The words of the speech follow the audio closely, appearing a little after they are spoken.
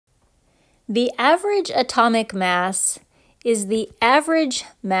The average atomic mass is the average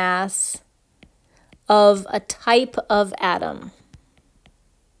mass of a type of atom.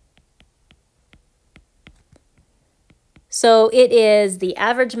 So it is the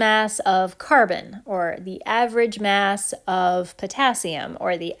average mass of carbon, or the average mass of potassium,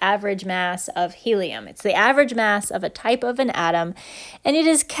 or the average mass of helium. It's the average mass of a type of an atom, and it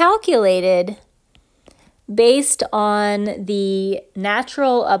is calculated based on the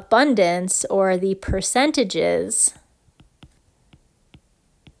natural abundance, or the percentages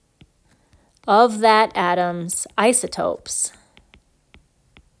of that atom's isotopes.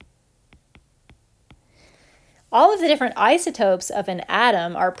 All of the different isotopes of an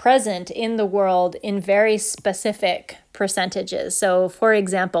atom are present in the world in very specific percentages. So, for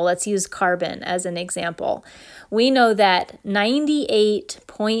example, let's use carbon as an example. We know that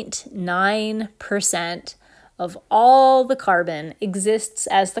 98.9% of all the carbon exists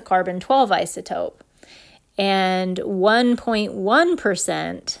as the carbon-12 isotope, and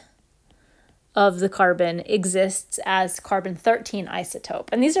 1.1% of the carbon exists as carbon-13 isotope.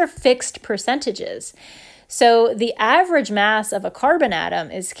 And these are fixed percentages. So the average mass of a carbon atom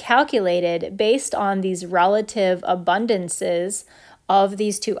is calculated based on these relative abundances of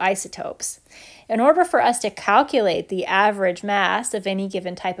these two isotopes. In order for us to calculate the average mass of any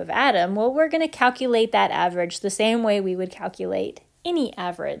given type of atom, well, we're going to calculate that average the same way we would calculate any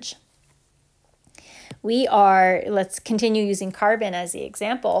average. Let's continue using carbon as the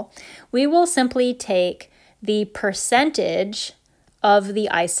example. We will simply take the percentage of the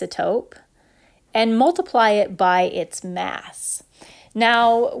isotope and multiply it by its mass.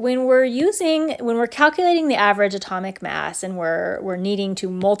 Now, when we're calculating the average atomic mass and we're needing to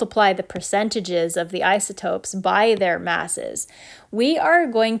multiply the percentages of the isotopes by their masses, we are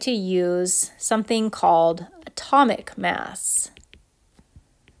going to use something called atomic mass.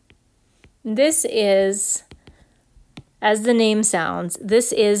 This is, as the name sounds,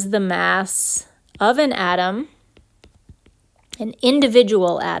 this is the mass of an atom, an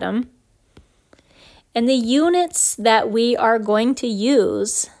individual atom. And the units that we are going to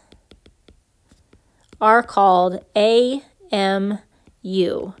use are called AMU.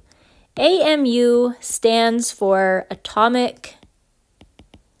 AMU stands for atomic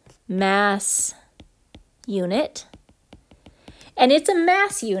mass unit. And it's a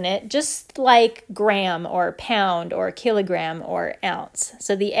mass unit just like gram or pound or kilogram or ounce.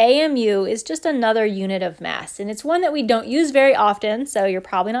 So the AMU is just another unit of mass. And it's one that we don't use very often, so you're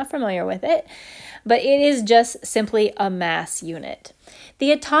probably not familiar with it. But it is just simply a mass unit.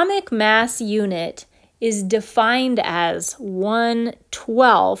 The atomic mass unit is defined as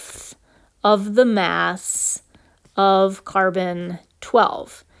 1/12 of the mass of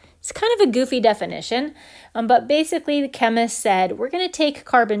carbon-12. It's kind of a goofy definition, but basically the chemists said, we're going to take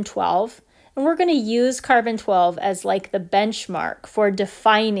carbon-12 and we're going to use carbon-12 as like the benchmark for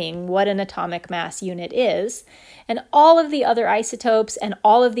defining what an atomic mass unit is. And all of the other isotopes and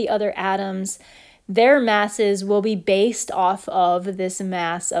all of the other atoms, their masses will be based off of this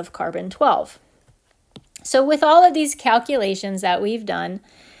mass of carbon-12. So with all of these calculations that we've done,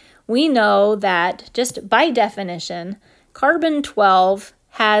 we know that just by definition, carbon-12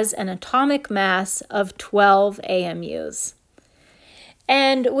 has an atomic mass of 12 AMUs.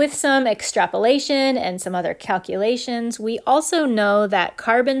 And with some extrapolation and some other calculations, we also know that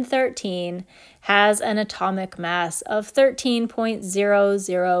carbon-13 has an atomic mass of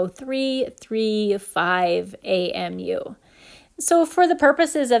 13.00335 AMU. So for the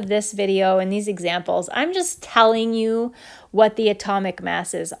purposes of this video and these examples, I'm just telling you what the atomic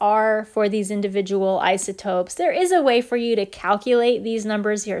masses are for these individual isotopes. There is a way for you to calculate these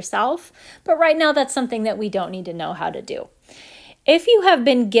numbers yourself, but right now that's something that we don't need to know how to do. If you have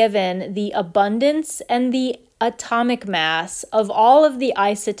been given the abundance and the atomic mass of all of the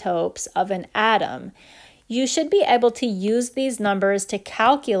isotopes of an atom, you should be able to use these numbers to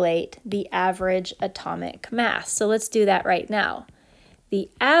calculate the average atomic mass. So let's do that right now. The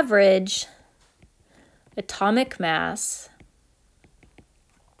average atomic mass,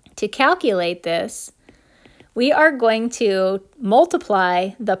 to calculate this, we are going to multiply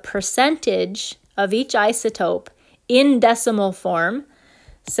the percentage of each isotope in decimal form.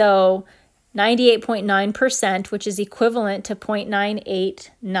 So 98.9%, which is equivalent to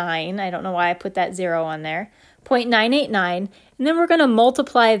 0.989. I don't know why I put that 0 on there. 0.989. And then we're going to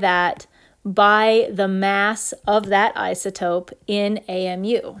multiply that by the mass of that isotope in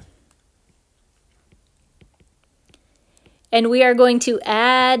AMU. And we are going to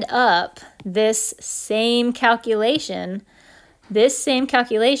add up this same calculation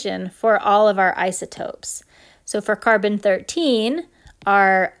for all of our isotopes. So for carbon-13,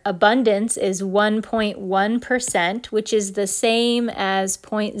 Our abundance is 1.1%, which is the same as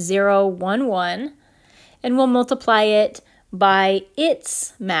 0.011, and we'll multiply it by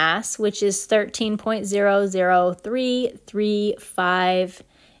its mass, which is 13.00335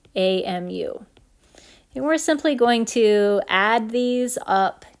 AMU. And we're simply going to add these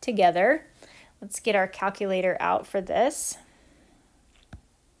up together. Let's get our calculator out for this.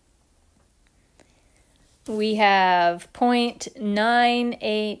 We have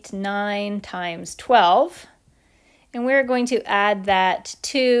 0.989 times 12, and we're going to add that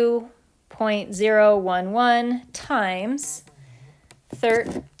to 0.011 times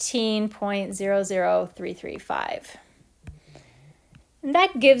 13.00335. And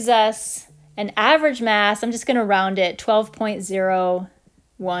that gives us an average mass, I'm just going to round it,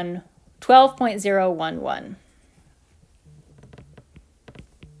 12.011.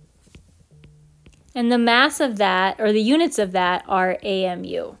 And the mass of that, or the units of that, are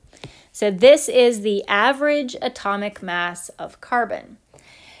AMU. So this is the average atomic mass of carbon.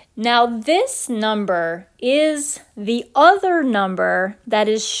 Now this number is the other number that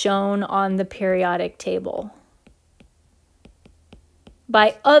is shown on the periodic table.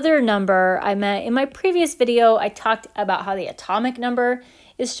 By other number, I meant in my previous video, I talked about how the atomic number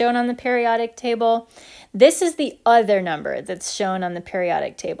is shown on the periodic table. This is the other number that's shown on the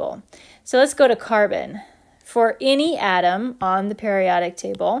periodic table. So let's go to carbon. For any atom on the periodic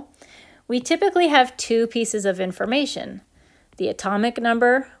table, we typically have two pieces of information. The atomic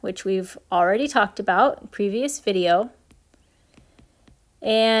number, which we've already talked about in previous video,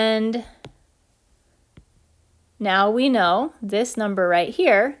 and now we know this number right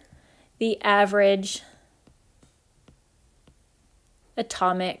here, the average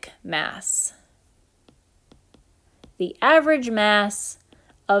atomic mass. The average mass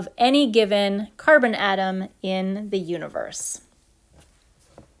of any given carbon atom in the universe.